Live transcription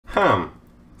Ahem.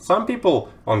 Some people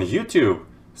on YouTube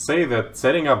say that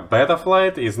setting up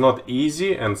Betaflight is not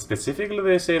easy, and specifically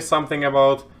they say something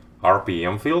about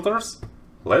RPM filters.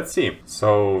 Let's see.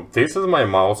 So this is my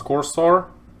mouse cursor,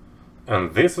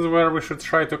 and this is where we should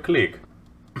try to click.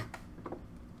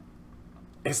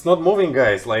 It's not moving,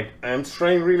 guys, like I'm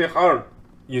trying really hard.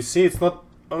 You see, it's not...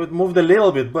 Oh, it moved a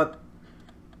little bit, but...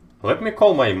 Let me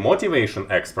call my motivation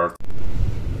expert.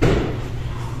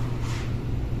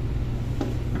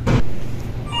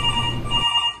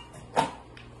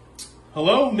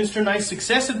 Hello, Mr. Nice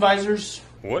Success Advisors.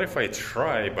 What if I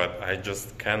try, but I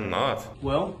just cannot?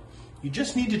 Well, you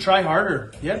just need to try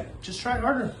harder. Yeah, just try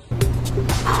harder.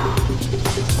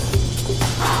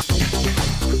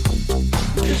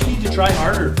 You just need to try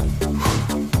harder.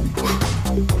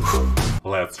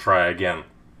 Let's try again.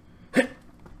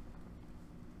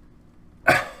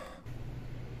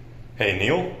 Hey,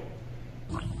 Neil?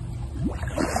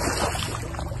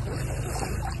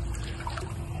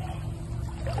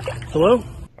 Hello?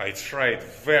 I tried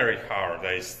very hard,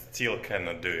 I still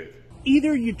cannot do it.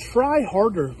 Either you try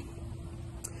harder,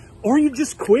 or you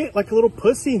just quit like a little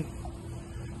pussy.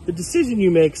 The decision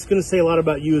you make is going to say a lot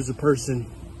about you as a person.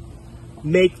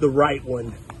 Make the right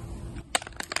one.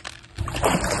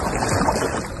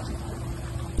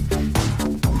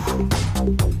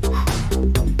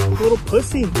 Little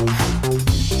pussy.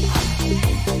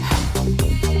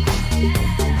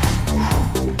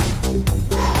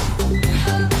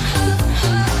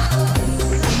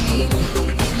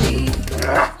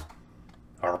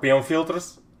 RPM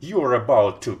filters, you're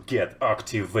about to get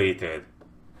activated.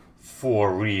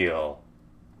 For real.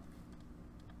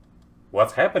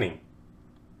 What's happening?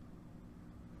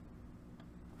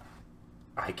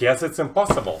 I guess it's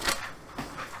impossible.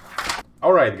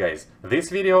 Alright guys, this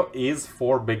video is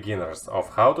for beginners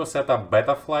of how to set up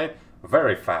Betaflight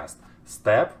very fast,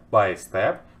 step by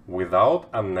step, without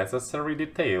unnecessary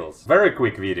details. Very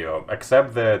quick video,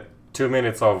 except the 2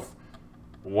 minutes of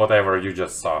whatever you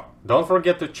just saw. Don't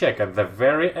forget to check at the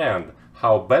very end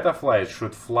how Betaflight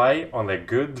should fly on a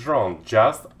good drone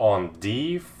just on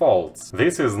defaults.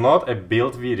 This is not a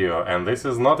build video, and this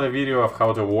is not a video of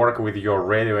how to work with your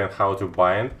radio and how to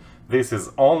bind. This is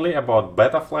only about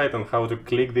Betaflight and how to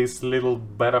click these little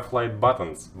Betaflight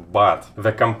buttons. But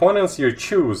the components you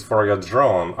choose for your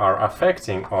drone are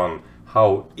affecting on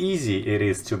how easy it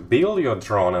is to build your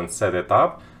drone and set it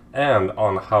up, and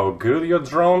on how good your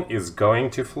drone is going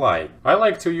to fly. I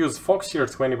like to use Foxeer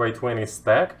 20x20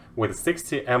 stack with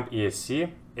 60 amp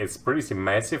ESC. It's pretty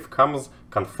massive, comes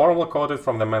conformal coated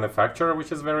from the manufacturer,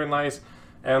 which is very nice.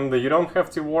 And you don't have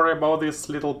to worry about these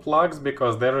little plugs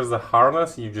because there is a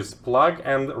harness you just plug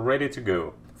and ready to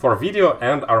go. For video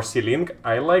and RC link,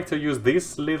 I like to use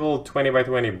this little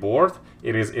 20x20 board.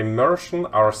 It is Immersion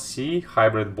RC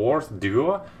hybrid board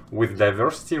duo with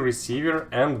diversity receiver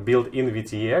and built-in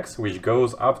VTX, which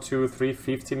goes up to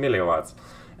 350 milliwatts.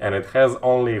 And it has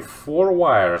only 4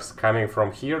 wires coming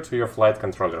from here to your flight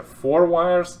controller. 4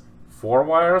 wires.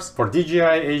 For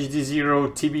DJI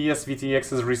HD0 TBS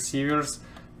VTX's receivers,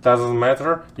 doesn't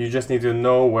matter, you just need to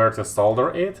know where to solder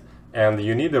it, and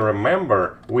you need to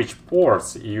remember which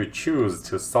ports you choose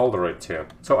to solder it to.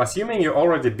 So assuming you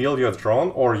already built your drone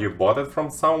or you bought it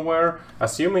from somewhere,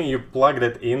 assuming you plugged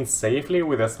it in safely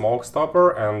with a smoke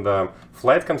stopper and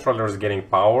flight controller is getting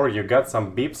power, you got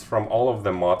some beeps from all of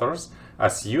the motors,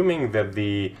 assuming that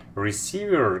the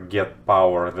receiver get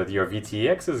power, that your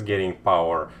VTX is getting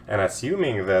power, and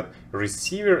assuming that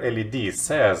receiver LED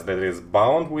says that it is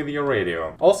bound with your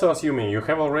radio. Also assuming you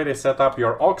have already set up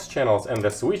your aux channels and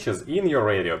the switches in your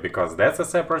radio, because that's a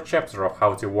separate chapter of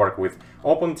how to work with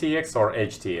OpenTX or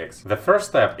HTX. The first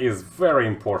step is very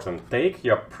important. Take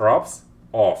your props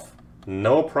off.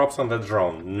 No props on the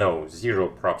drone. No, 0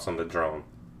 props on the drone.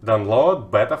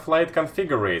 Download Betaflight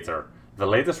Configurator. The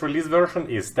latest release version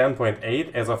is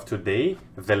 10.8 as of today.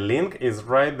 The link is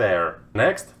right there.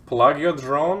 Next, plug your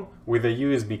drone with a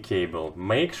USB cable.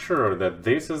 Make sure that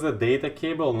this is a data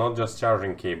cable, not just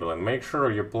charging cable, and make sure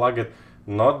you plug it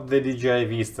not the DJI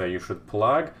Vista, you should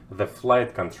plug the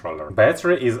flight controller.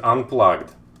 Battery is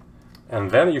unplugged.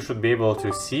 And then you should be able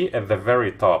to see at the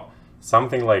very top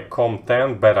something like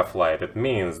COM10 Betaflight. It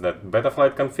means that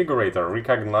Betaflight Configurator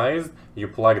recognized you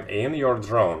plugged in your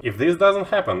drone. If this doesn't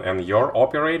happen and your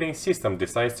operating system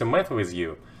decides to mess with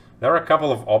you, there are a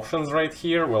couple of options right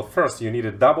here. Well, first you need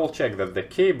to double check that the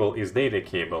cable is data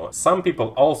cable. Some people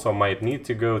also might need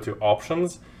to go to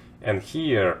options and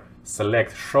here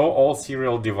select show all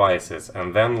serial devices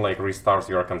and then restart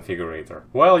your configurator.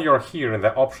 While you're here in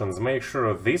the options, make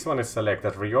sure this one is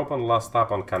selected, reopen last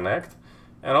tap on connect,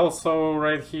 And also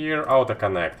right here, auto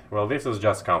connect. Well, this is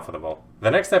just comfortable.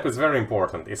 The next step is very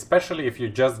important, especially if you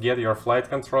just get your flight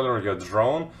controller, your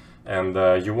drone, and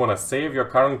you want to save your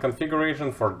current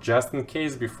configuration for just in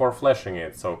case before flashing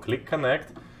it. So click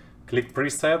connect, click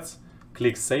presets,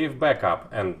 click save backup,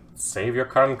 and save your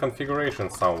current configuration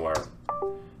somewhere.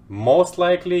 Most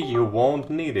likely you won't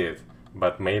need it,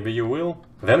 but maybe you will.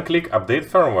 Then click update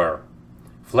firmware.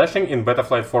 Flashing in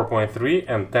Betaflight 4.3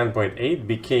 and 10.8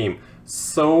 became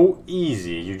so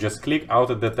easy. You just click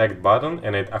auto detect button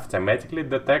and it automatically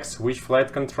detects which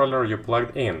flight controller you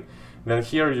plugged in. Then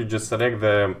here you just select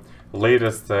the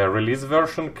latest release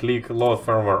version, click load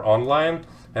firmware online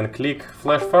and click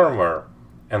flash firmware.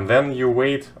 And then you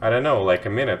wait, I don't know, like a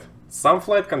minute. Some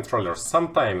flight controllers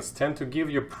sometimes tend to give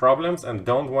you problems and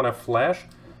don't want to flash.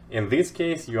 In this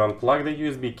case, you unplug the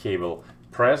USB cable,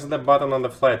 press the button on the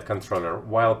flight controller.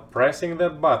 While pressing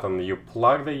that button, you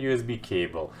plug the USB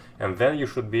cable, and then you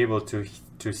should be able to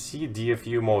see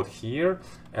DFU mode here,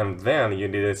 and then you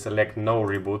need to select no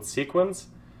reboot sequence,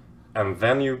 and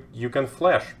then you can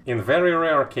flash. In very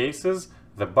rare cases,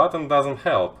 the button doesn't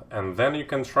help, and then you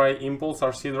can try Impulse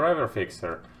RC Driver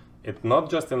Fixer. It not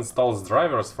just installs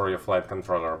drivers for your flight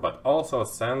controller, but also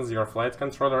sends your flight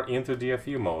controller into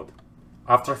DFU mode.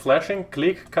 After flashing,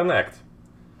 click connect.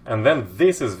 And then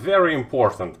this is very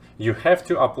important. You have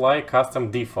to apply custom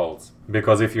defaults,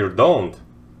 because if you don't,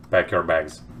 pack your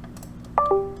bags.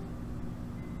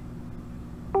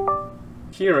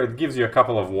 Here it gives you a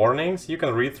couple of warnings. You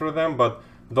can read through them, but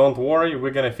don't worry,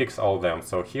 we're gonna fix all of them.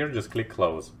 So here just click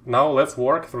close. Now let's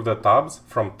work through the tabs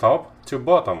from top to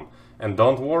bottom. And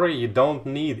don't worry, you don't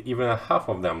need even a half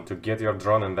of them to get your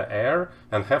drone in the air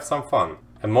and have some fun.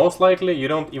 And most likely you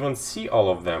don't even see all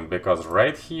of them, because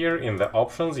right here in the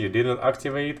options you didn't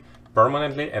activate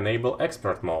permanently enable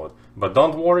expert mode. But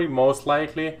don't worry, most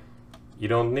likely you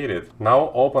don't need it.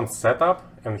 Now open setup,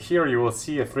 and here you will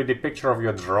see a 3D picture of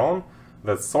your drone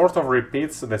that sort of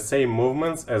repeats the same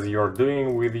movements as you're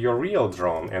doing with your real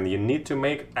drone, and you need to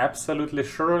make absolutely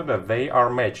sure that they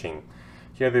are matching.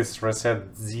 Here this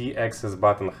reset Z axis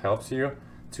button helps you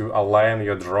to align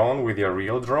your drone with your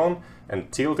real drone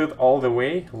and tilt it all the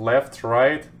way, left,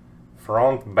 right,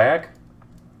 front, back.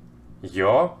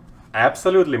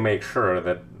 Absolutely make sure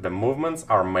that the movements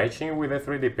are matching with the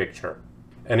 3D picture.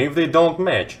 And if they don't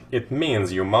match, it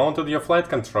means you mounted your flight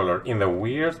controller in a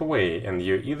weird way, and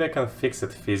you either can fix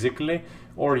it physically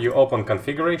or you open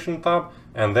configuration tab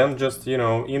and then just,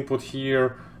 input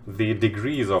here the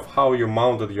degrees of how you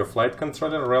mounted your flight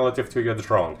controller relative to your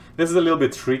drone. This is a little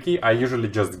bit tricky. I usually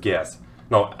just guess.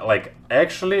 No,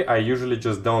 actually I usually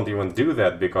just don't even do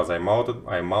that, because I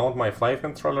mount my flight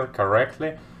controller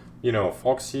correctly.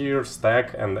 Fox here,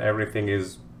 stack, and everything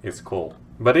is cool.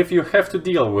 But if you have to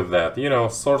deal with that,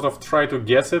 sort of try to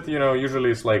guess it,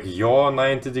 usually it's like yaw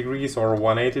 90 degrees or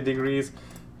 180 degrees,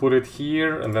 put it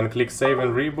here and then click save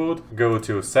and reboot, go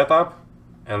to setup,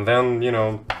 and then,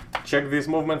 check these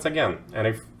movements again. And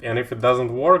if it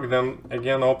doesn't work, then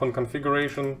again open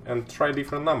configuration and try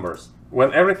different numbers.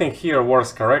 When everything here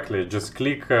works correctly, just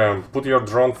click put your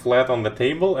drone flat on the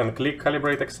table and click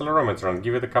calibrate accelerometer and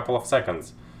give it a couple of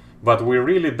seconds. But we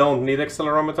really don't need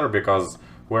accelerometer, because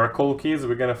we're cool kids,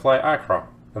 we're gonna fly acro.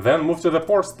 Then move to the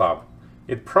ports tab.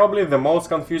 It's probably the most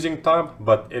confusing tab,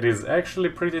 but it is actually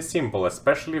pretty simple,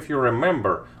 especially if you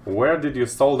remember where did you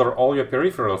solder all your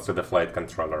peripherals to the flight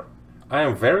controller. I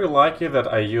am very lucky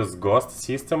that I used Ghost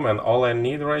system, and all I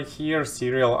need right here,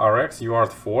 serial RX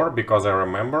UART4, because I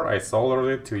remember I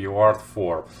soldered it to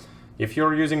UART4. If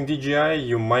you're using DJI,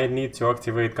 you might need to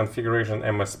activate configuration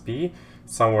MSP.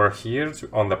 Somewhere here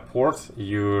on the port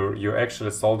you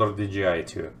actually solder DJI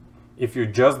to. If you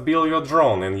just build your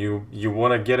drone and you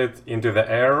want to get it into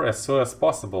the air as soon as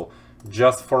possible,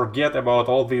 just forget about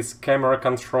all these camera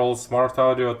controls, smart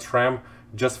audio, tram.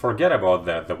 Just forget about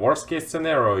that. The worst case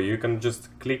scenario, you can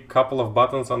just click a couple of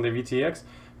buttons on the VTX,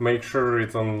 make sure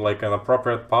it's on an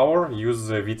appropriate power, use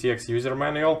the VTX user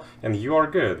manual, and you are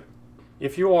good.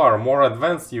 If you are a more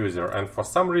advanced user and for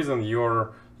some reason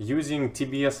you're using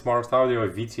TBS Smart Audio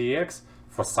VTX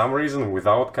for some reason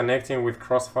without connecting with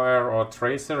Crossfire or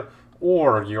Tracer,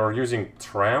 or you're using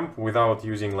Tramp without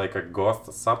using a Ghost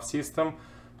subsystem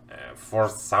for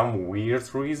some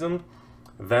weird reason,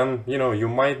 then you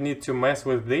might need to mess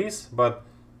with this. But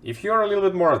if you're a little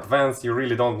bit more advanced, you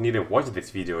really don't need to watch this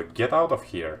video. Get out of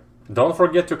here. Don't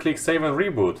forget to click save and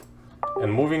reboot.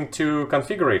 And moving to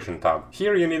configuration tab.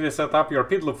 Here you need to set up your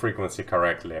PID loop frequency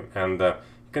correctly, and you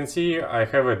can see I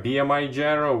have a BMI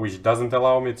gyro which doesn't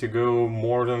allow me to go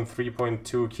more than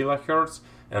 3.2 kHz,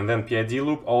 and then PID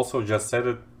loop also just set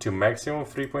it to maximum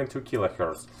 3.2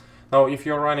 kHz. Now, if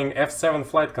you're running F7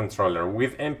 flight controller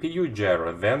with MPU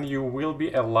gyro, then you will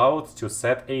be allowed to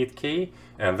set 8K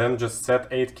and then just set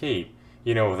 8K.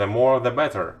 You know, the more the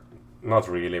better. Not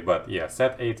really, but yeah,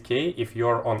 set 8K if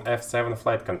you're on F7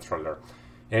 flight controller.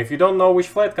 And if you don't know which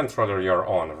flight controller you're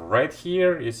on, right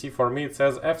here, you see for me it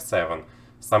says F7.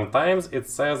 Sometimes it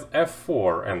says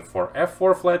F4, and for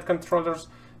F4 flight controllers,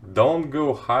 don't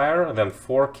go higher than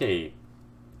 4K.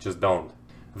 Just don't.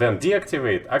 Then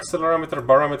deactivate accelerometer,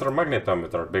 barometer,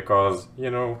 magnetometer, because, you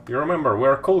know, you remember,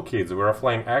 we're cool kids, we're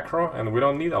flying acro, and we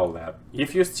don't need all that.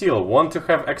 If you still want to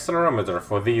have accelerometer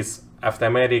for these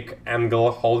automatic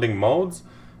angle holding modes,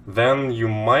 then you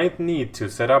might need to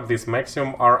set up this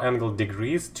maximum R angle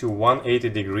degrees to 180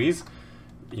 degrees.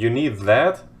 You need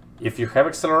that if you have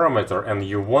accelerometer and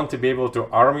you want to be able to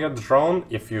arm your drone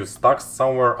if you stuck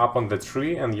somewhere up on the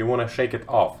tree and you want to shake it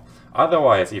off.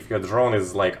 Otherwise, if your drone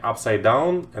is like upside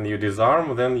down and you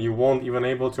disarm, then you won't even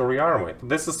able to rearm it.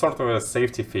 This is sort of a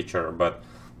safety feature, but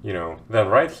you know, then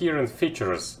right here in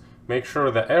features, make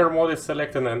sure the air mode is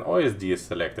selected and OSD is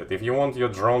selected. If you want your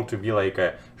drone to be like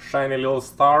a shiny little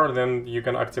star, then you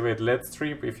can activate LED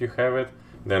strip if you have it.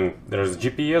 Then there's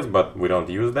GPS, but we don't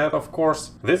use that, of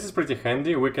course. This is pretty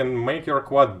handy. We can make your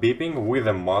quad beeping with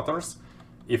the motors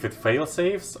if it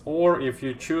fail-safes, or if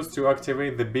you choose to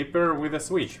activate the beeper with a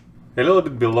switch. A little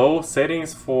bit below,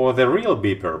 settings for the real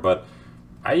beeper, but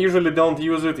I usually don't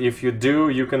use it. If you do,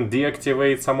 you can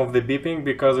deactivate some of the beeping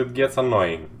because it gets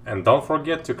annoying. And don't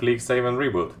forget to click save and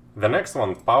reboot. The next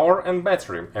one, power and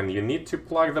battery, and you need to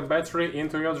plug the battery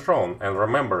into your drone. And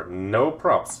remember, no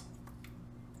props.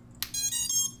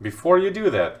 Before you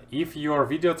do that, if your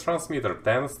video transmitter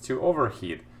tends to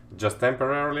overheat, just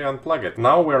temporarily unplug it.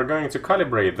 Now we are going to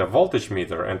calibrate the voltage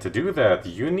meter, and to do that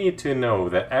you need to know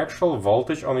the actual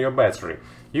voltage on your battery.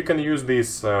 You can use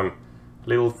these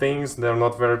little things, they're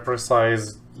not very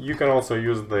precise. You can also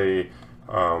use the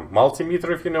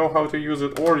multimeter if you know how to use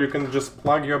it, or you can just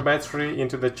plug your battery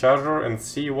into the charger and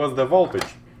see what's the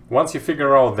voltage. Once you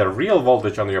figure out the real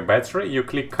voltage on your battery, you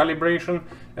click calibration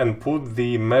and put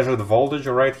the measured voltage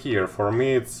right here. For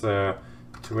me it's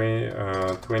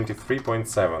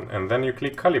 23.7, and then you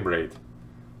click calibrate,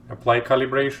 apply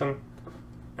calibration,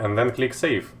 and then click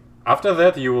save. After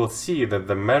that you will see that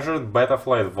the measured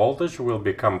Betaflight voltage will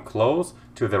become close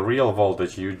to the real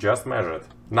voltage you just measured.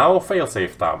 Now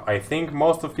Failsafe tab. I think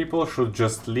most of people should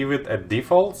just leave it at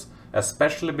defaults,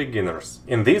 especially beginners.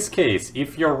 In this case,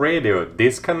 if your radio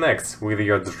disconnects with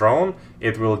your drone,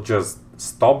 it will just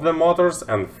stop the motors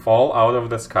and fall out of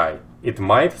the sky. It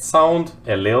might sound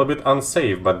a little bit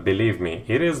unsafe, but believe me,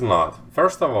 it is not.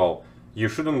 First of all, you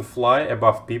shouldn't fly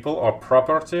above people or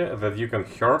property that you can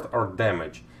hurt or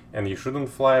damage. And you shouldn't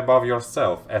fly above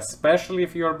yourself, especially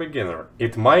if you're a beginner.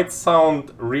 It might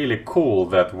sound really cool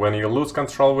that when you lose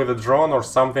control with a drone or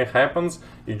something happens,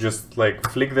 you just like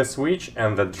flick the switch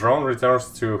and the drone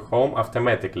returns to home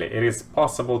automatically. It is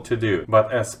possible to do, but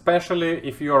especially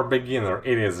if you're a beginner,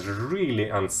 it is really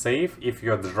unsafe if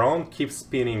your drone keeps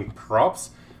spinning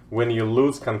props when you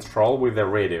lose control with the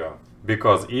radio.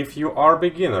 Because if you are a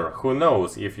beginner, who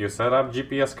knows if you set up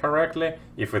GPS correctly,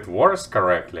 if it works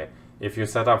correctly, if you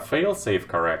set up failsafe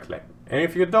correctly. And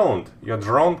if you don't, your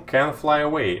drone can fly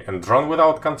away, and drone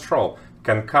without control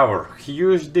can cover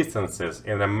huge distances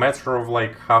in a matter of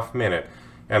like half minute,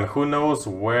 and who knows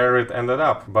where it ended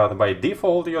up. But by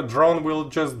default your drone will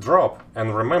just drop.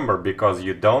 And remember, because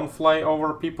you don't fly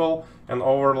over people and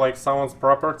over like someone's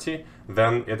property,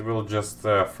 then it will just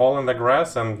fall in the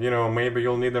grass, and you know, maybe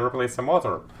you'll need to replace a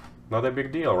motor. Not a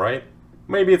big deal, right?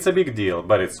 Maybe it's a big deal,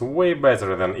 but it's way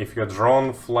better than if your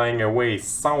drone flying away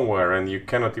somewhere and you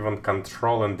cannot even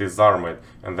control and disarm it,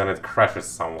 and then it crashes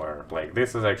somewhere. Like,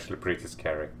 this is actually pretty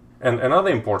scary. And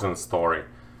another important story.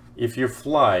 If you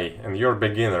fly and you're a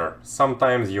beginner,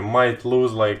 sometimes you might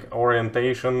lose like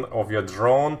orientation of your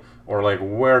drone, or like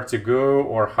where to go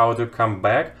or how to come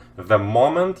back. The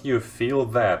moment you feel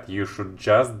that, you should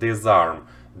just disarm.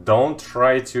 Don't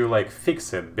try to like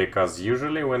fix it, because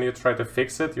usually when you try to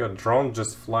fix it, your drone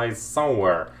just flies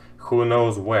somewhere, who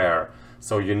knows where.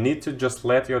 So you need to just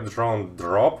let your drone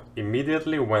drop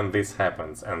immediately when this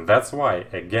happens. And that's why,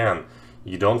 again,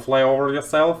 you don't fly over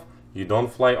yourself, you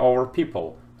don't fly over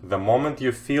people. The moment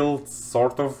you feel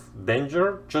sort of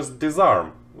danger, just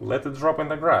disarm, let it drop in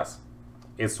the grass.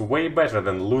 It's way better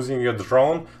than losing your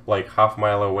drone like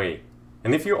half-mile away.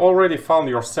 And if you already found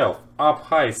yourself up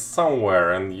high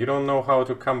somewhere and you don't know how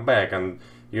to come back and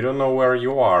you don't know where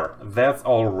you are, that's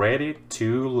already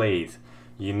too late.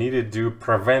 you need to do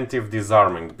preventive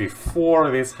disarming before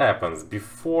this happens,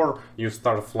 before you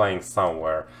start flying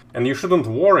somewhere. And you shouldn't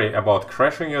worry about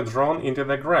crashing your drone into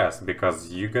the grass,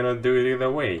 because you're gonna do it either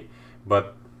way.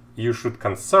 But you should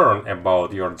concern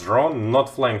about your drone not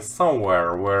flying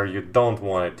somewhere where you don't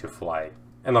want it to fly.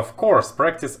 And of course,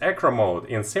 practice acro mode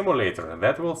in simulator,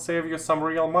 that will save you some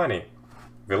real money.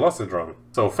 Velocidrone.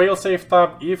 So failsafe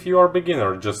tab, if you are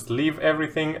beginner, just leave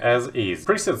everything as is.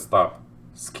 Presets tab,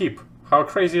 skip. How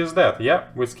crazy is that? Yeah,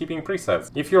 we're skipping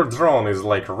presets. If your drone is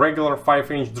like a regular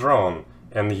 5-inch drone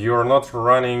and you're not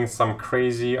running some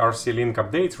crazy RC Link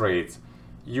update rates,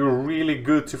 you're really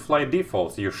good to fly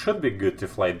defaults. You should be good to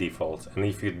fly defaults. And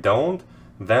if you don't,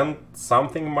 then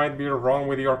something might be wrong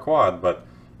with your quad. But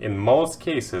in most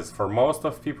cases, for most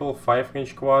of people,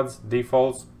 5-inch quads,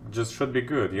 defaults just should be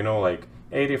good. You know, like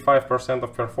 85%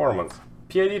 of performance.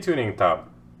 PID Tuning tab,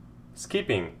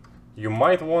 skipping. You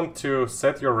might want to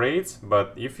set your rates,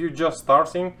 but if you're just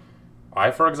starting,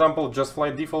 I, for example, just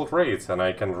fly default rates, and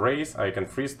I can race, I can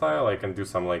freestyle, I can do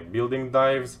some like building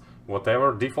dives,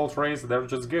 whatever. Default rates, they're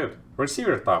just good.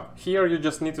 Receiver tab. Here you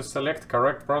just need to select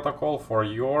correct protocol for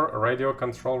your radio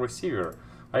control receiver.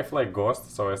 I fly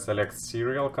Ghost, so I select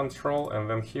serial control and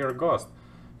then here Ghost.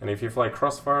 And if you fly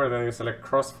Crossfire, then you select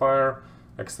Crossfire.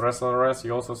 Express LRS,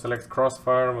 you also select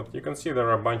Crossfire, but you can see there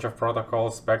are a bunch of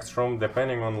protocols, Spectrum,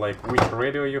 depending on like which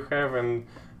radio you have and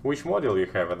which module you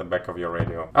have at the back of your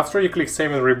radio. After you click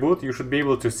save and reboot, you should be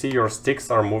able to see your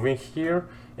sticks are moving here,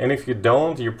 and if you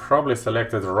don't, you probably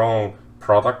selected wrong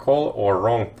protocol or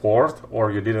wrong port,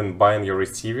 or you didn't bind your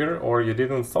receiver, or you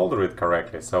didn't solder it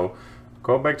correctly. So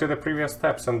go back to the previous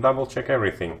steps and double check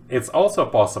everything. It's also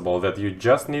possible that you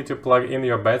just need to plug in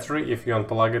your battery if you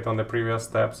unplug it on the previous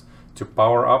steps to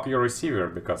power up your receiver,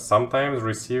 because sometimes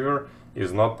receiver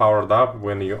is not powered up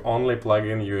when you only plug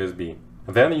in USB.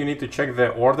 Then you need to check the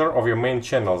order of your main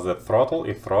channels, that throttle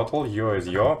is throttle, yaw is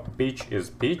yaw, pitch is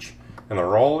pitch, and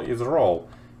roll is roll.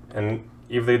 And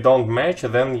if they don't match,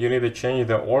 then you need to change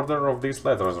the order of these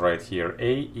letters right here,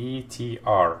 A, E, T,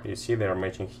 R. You see they're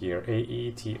matching here, A,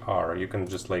 E, T, R. You can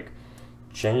just like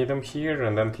change them here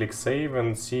and then click save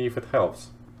and see if it helps.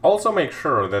 Also make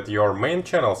sure that your main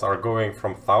channels are going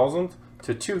from 1000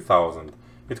 to 2000.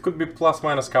 It could be plus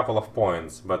minus couple of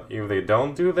points, but if they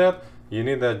don't do that, you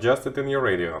need to adjust it in your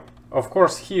radio. Of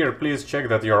course, here please check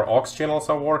that your aux channels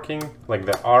are working, like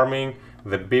the arming,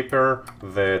 the beeper,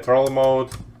 the throttle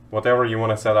mode, whatever you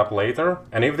want to set up later.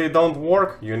 And if they don't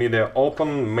work, you need to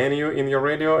open menu in your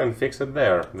radio and fix it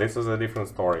there. This is a different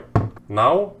story.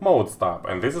 Now, mode stop,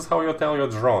 and this is how you tell your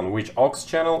drone which aux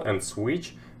channel and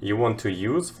switch you want to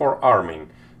use for arming.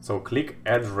 So click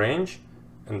add range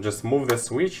and just move the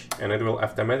switch and it will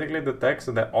automatically detect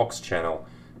the aux channel.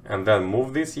 And then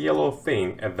move this yellow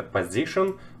thing at the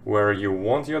position where you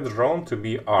want your drone to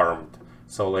be armed.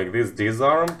 So like this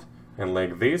disarmed and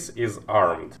like this is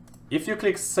armed. If you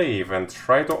click save and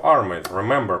try to arm it,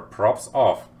 remember props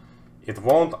off. It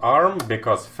won't arm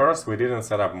because first we didn't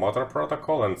set up motor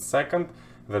protocol, and second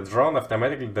the drone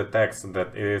automatically detects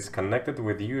that it is connected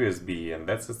with USB, and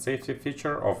that's a safety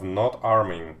feature of not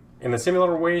arming. In a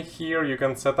similar way, here you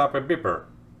can set up a beeper.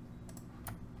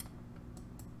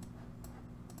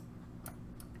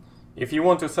 If you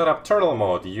want to set up turtle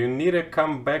mode, you need to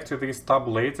come back to this tab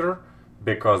later,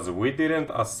 because we didn't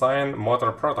assign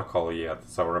motor protocol yet.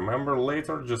 So remember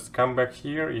later, just come back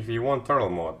here if you want turtle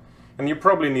mode. And you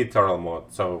probably need turtle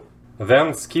mode, so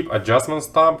then skip adjustments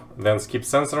tab, then skip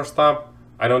sensors tab.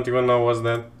 I don't even know what's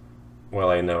that.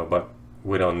 Well, I know, but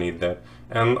we don't need that.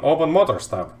 And open motors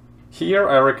tab. Here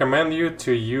I recommend you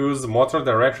to use motor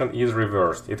direction is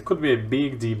reversed. It could be a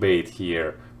big debate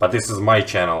here, but this is my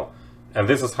channel, and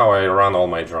this is how I run all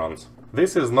my drones.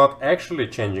 This is not actually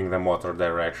changing the motor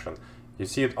direction. You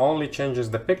see, it only changes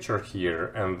the picture here,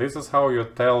 and this is how you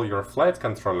tell your flight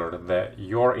controller that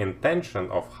your intention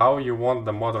of how you want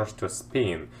the motors to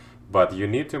spin. But you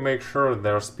need to make sure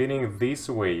they're spinning this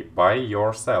way by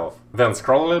yourself. Then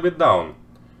scroll a little bit down.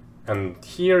 And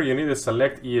here you need to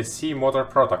select ESC motor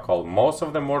protocol. Most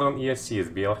of the modern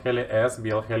ESCs, BL-Heli S,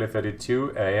 BL-Heli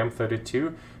 32,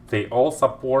 AM32, they all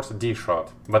support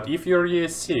D-Shot. But if your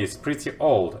ESC is pretty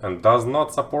old and does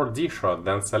not support D-Shot,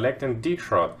 then selecting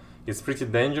D-Shot is pretty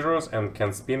dangerous and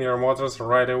can spin your motors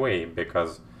right away,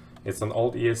 because it's an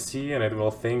old ESC and it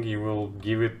will think you will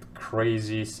give it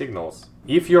crazy signals.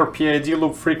 If your PID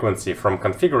loop frequency from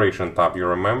configuration tab, you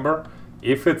remember,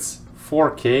 if it's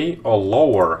 4K or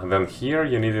lower, then here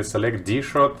you need to select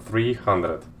D-Shot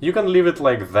 300. You can leave it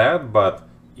like that, but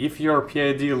if your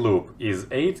PID loop is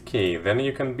 8K, then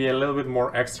you can be a little bit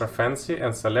more extra fancy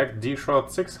and select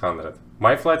D-Shot 600.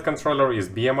 My flight controller is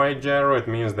BMI gyro, it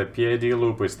means the PID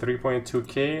loop is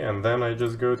 3.2K, and then I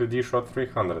just go to D-Shot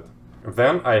 300.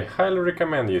 Then I highly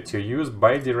recommend you to use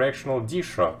bidirectional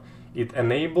D-Shot. It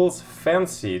enables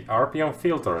fancy RPM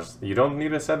filters. You don't need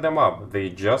to set them up, they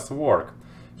just work.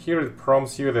 Here it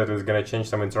prompts you that it's gonna change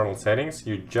some internal settings,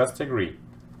 you just agree.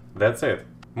 That's it.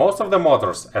 Most of the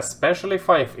motors, especially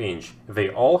 5-inch, they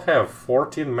all have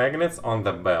 14 magnets on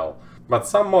the bell. But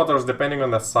some motors, depending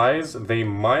on the size, they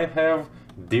might have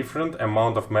different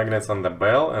amount of magnets on the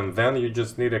bell, and then you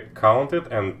just need to count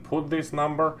it and put this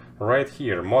number right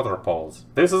here, motor poles.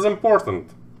 This is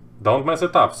important. Don't mess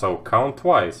it up, so count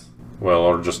twice. Well,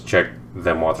 or just check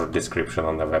the motor description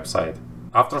on the website.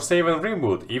 After save and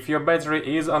reboot, if your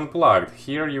battery is unplugged,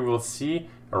 here you will see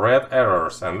red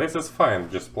errors, and this is fine.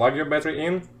 Just plug your battery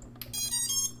in,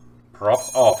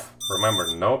 props off.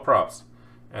 Remember, no props.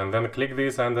 And then click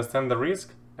this I understand the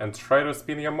risk and try to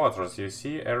spin your motors. You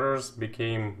see errors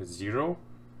became 0,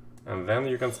 and then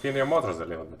you can spin your motors a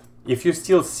little bit. If you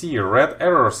still see red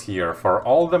errors here for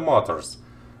all the motors,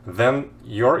 then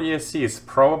your ESC is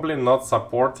probably not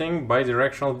supporting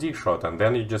bidirectional D-Shot, and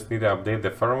then you just need to update the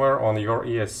firmware on your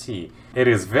ESC. It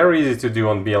is very easy to do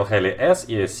on BL Heli S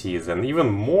ESCs, and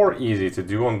even more easy to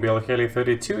do on BL Heli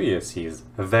 32 ESCs.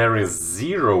 There is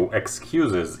zero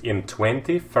excuses in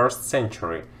 21st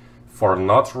century for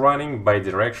not running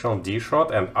bidirectional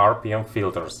D-Shot and RPM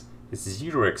filters.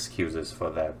 Zero excuses for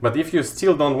that. But if you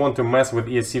still don't want to mess with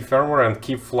ESC firmware and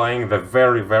keep flying the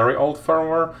very old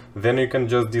firmware, then you can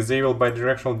just disable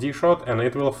bidirectional D-Shot and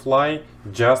it will fly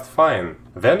just fine.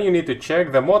 Then you need to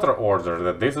check the motor order,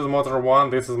 that this is motor 1,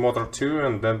 this is motor 2,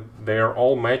 and that they are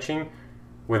all matching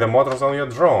with the motors on your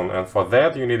drone, and for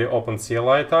that you need to open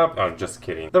CLI tab. Oh, just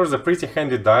kidding. There's a pretty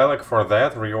handy dialog for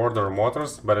that, reorder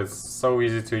motors, but it's so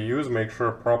easy to use. Make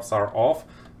sure props are off,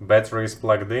 battery is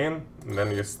plugged in,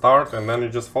 then you start, and then you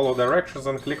just follow directions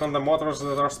and click on the motors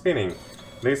that are spinning.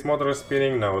 This motor is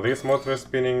spinning, now this motor is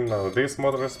spinning, now this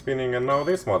motor is spinning, and now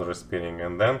this motor is spinning,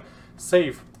 and then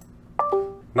save.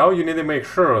 Now you need to make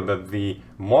sure that the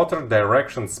motor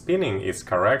direction spinning is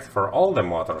correct for all the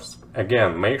motors.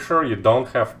 Again, make sure you don't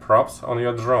have props on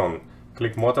your drone.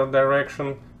 Click motor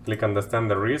direction, click understand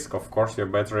the risk, of course your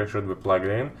battery should be plugged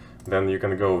in, then you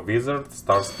can go wizard,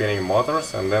 start spinning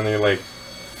motors, and then you like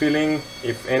feeling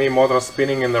if any motor is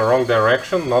spinning in the wrong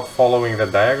direction, not following the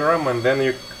diagram, and then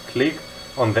you click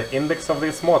on the index of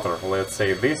this motor, let's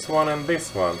say this one and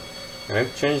this one, and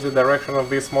it changes the direction of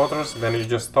these motors, then you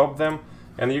just stop them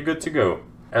and you're good to go.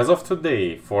 As of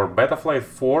today, for Betaflight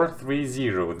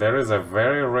 4.3.0 there is a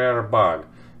very rare bug,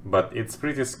 but it's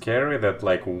pretty scary that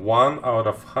like 1 out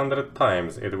of 100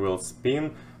 times it will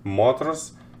spin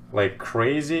motors like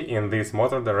crazy in this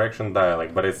motor direction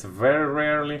dialog, but it's very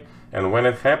rarely, and when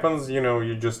it happens, you know,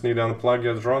 you just need to unplug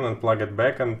your drone and plug it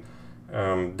back and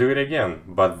do it again.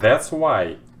 But that's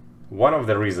why, one of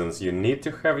the reasons you need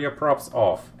to have your props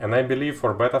off, and I believe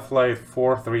for Betaflight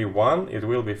 4.3.1 it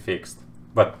will be fixed.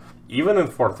 But even in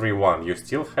 4.3.1 you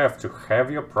still have to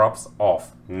have your props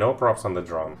off, no props on the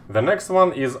drone. The next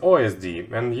one is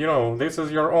OSD, and you know, this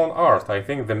is your own art. I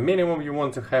think the minimum you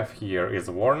want to have here is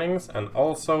warnings and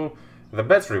also the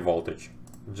battery voltage.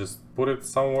 Just put it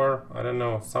somewhere, I don't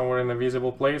know, somewhere in a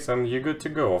visible place and you're good to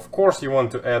go. Of course you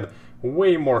want to add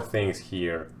way more things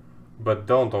here, but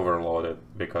don't overload it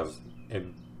because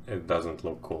it doesn't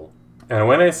look cool. And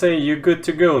when I say you're good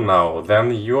to go now,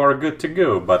 then you are good to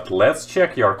go, but let's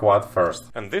check your quad first.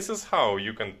 And this is how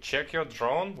you can check your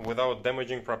drone without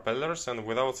damaging propellers and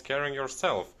without scaring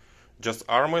yourself. Just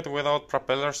arm it without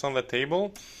propellers on the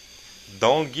table.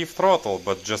 Don't give throttle,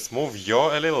 but just move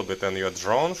yaw a little bit and your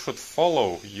drone should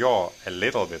follow yaw a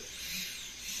little bit.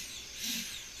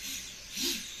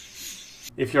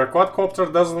 If your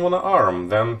quadcopter doesn't want to arm,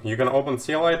 then you can open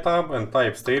CLI tab and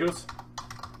type status.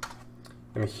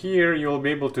 And here you'll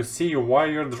be able to see why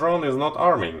your drone is not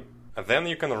arming. And then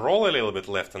you can roll a little bit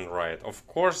left and right. Of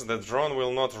course the drone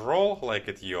will not roll like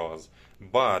it yaws,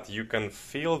 but you can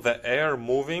feel the air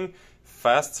moving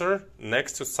faster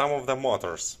next to some of the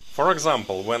motors. For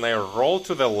example, when I roll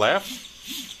to the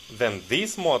left, then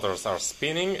these motors are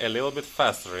spinning a little bit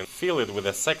faster, and feel it with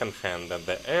the second hand that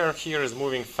the air here is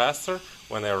moving faster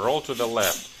when I roll to the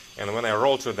left. And when I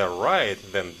roll to the right,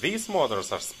 then these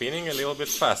motors are spinning a little bit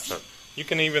faster. You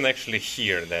can even actually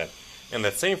hear that. And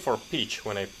the same for pitch.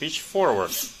 When I pitch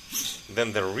forward,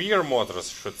 then the rear motors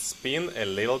should spin a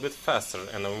little bit faster.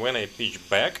 And when I pitch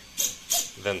back,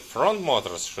 then front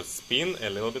motors should spin a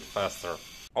little bit faster.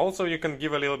 Also, you can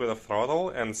give a little bit of throttle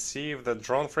and see if the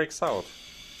drone freaks out.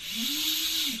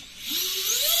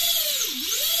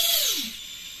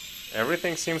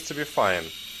 Everything seems to be fine.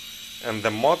 and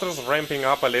the motor's ramping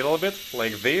up a little bit,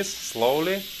 like this,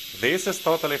 slowly, this is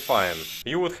totally fine.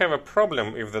 You would have a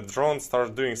problem if the drone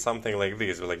starts doing something like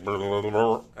this, like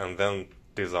and then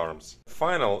disarms.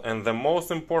 Final and the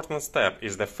most important step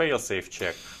is the failsafe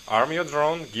check. Arm your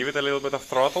drone, give it a little bit of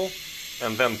throttle,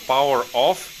 and then power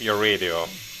off your radio.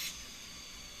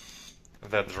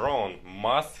 The drone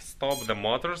must stop the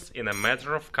motors in a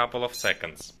matter of couple of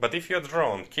seconds. But if your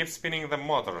drone keeps spinning the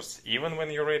motors even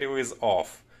when your radio is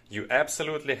off, you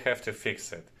absolutely have to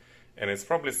fix it. And it's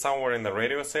probably somewhere in the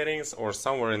radio settings or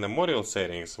somewhere in the module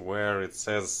settings where it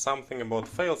says something about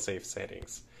failsafe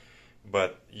settings.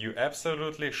 But you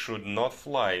absolutely should not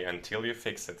fly until you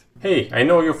fix it. Hey, I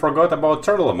know you forgot about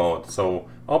turtle mode, so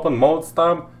open Modes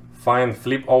tab, find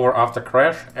Flip Over After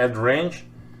Crash, add range,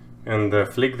 and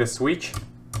flick the switch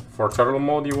for turtle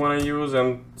mode you want to use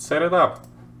and set it up.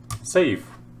 Save.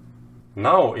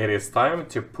 Now it is time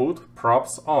to put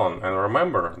props on, and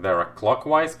remember, there are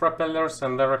clockwise propellers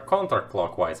and there are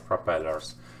counterclockwise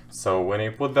propellers. So when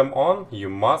you put them on, you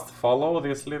must follow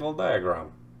this little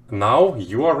diagram. Now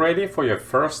you are ready for your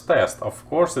first test. Of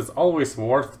course, it's always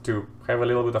worth to have a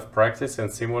little bit of practice in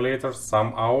simulators,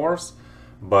 some hours,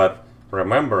 but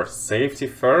remember, safety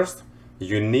first.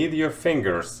 You need your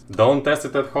fingers. Don't test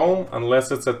it at home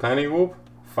unless it's a tiny whoop.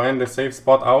 Find a safe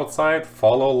spot outside,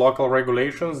 follow local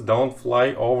regulations, don't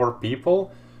fly over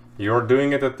people. You're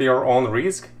doing it at your own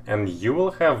risk and you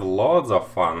will have loads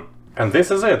of fun. And this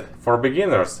is it. For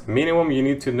beginners, minimum you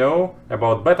need to know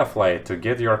about Betaflight to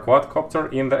get your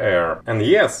quadcopter in the air. And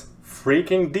yes,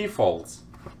 freaking defaults.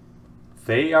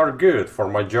 They are good for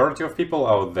majority of people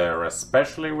out there,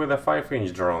 especially with the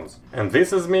 5-inch drones. And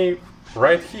this is me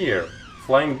right here,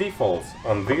 flying defaults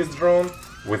on this drone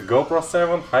with GoPro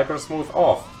 7 Hypersmooth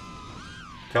off.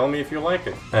 Tell me if you like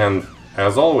it. And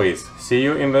as always, see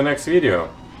you in the next video,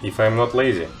 if I'm not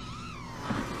lazy.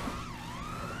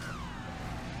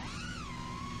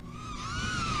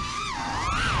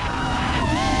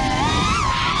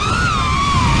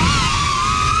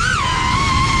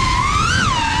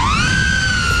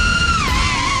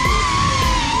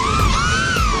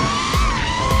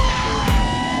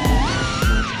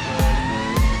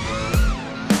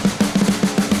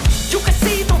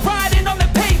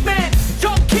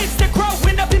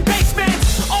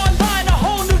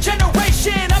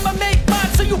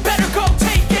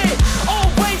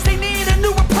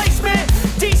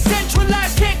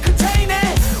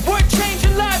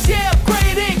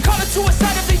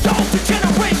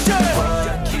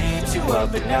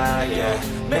 Yeah,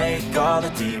 make all the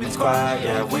demons quiet.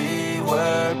 Yeah, we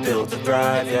were built to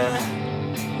thrive. Yeah,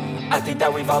 I think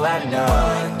that we've all had enough.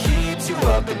 What keeps you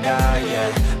up at night?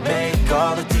 Yeah, make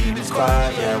all the demons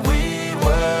quiet. Yeah, we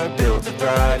were built to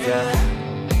thrive. Yeah,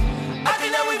 I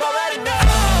think that we've all had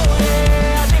enough.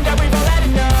 Yeah, I think that we've all had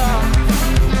enough.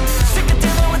 Sick of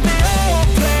dealing with the old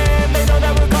plan. They know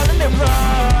that we're calling it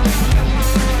wrong.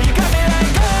 You got me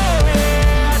like, oh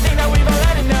yeah, I think that we've all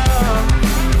had enough.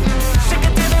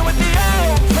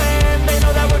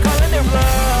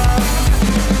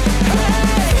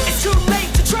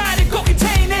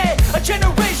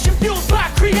 Generation fueled by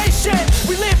creation.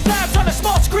 We live lives on a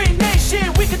small screen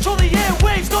nation. We control the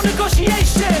airwaves, no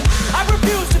negotiation. I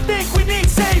refuse to think we need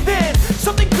saving.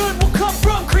 Something good will come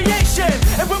from creation.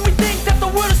 And when we think that the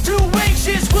world is too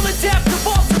anxious, we'll adapt,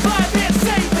 evolve, survive, and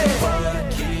save it.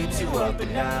 What keeps you up at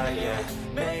night? Yeah,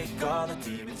 make all the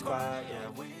demons quiet. Yeah,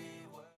 we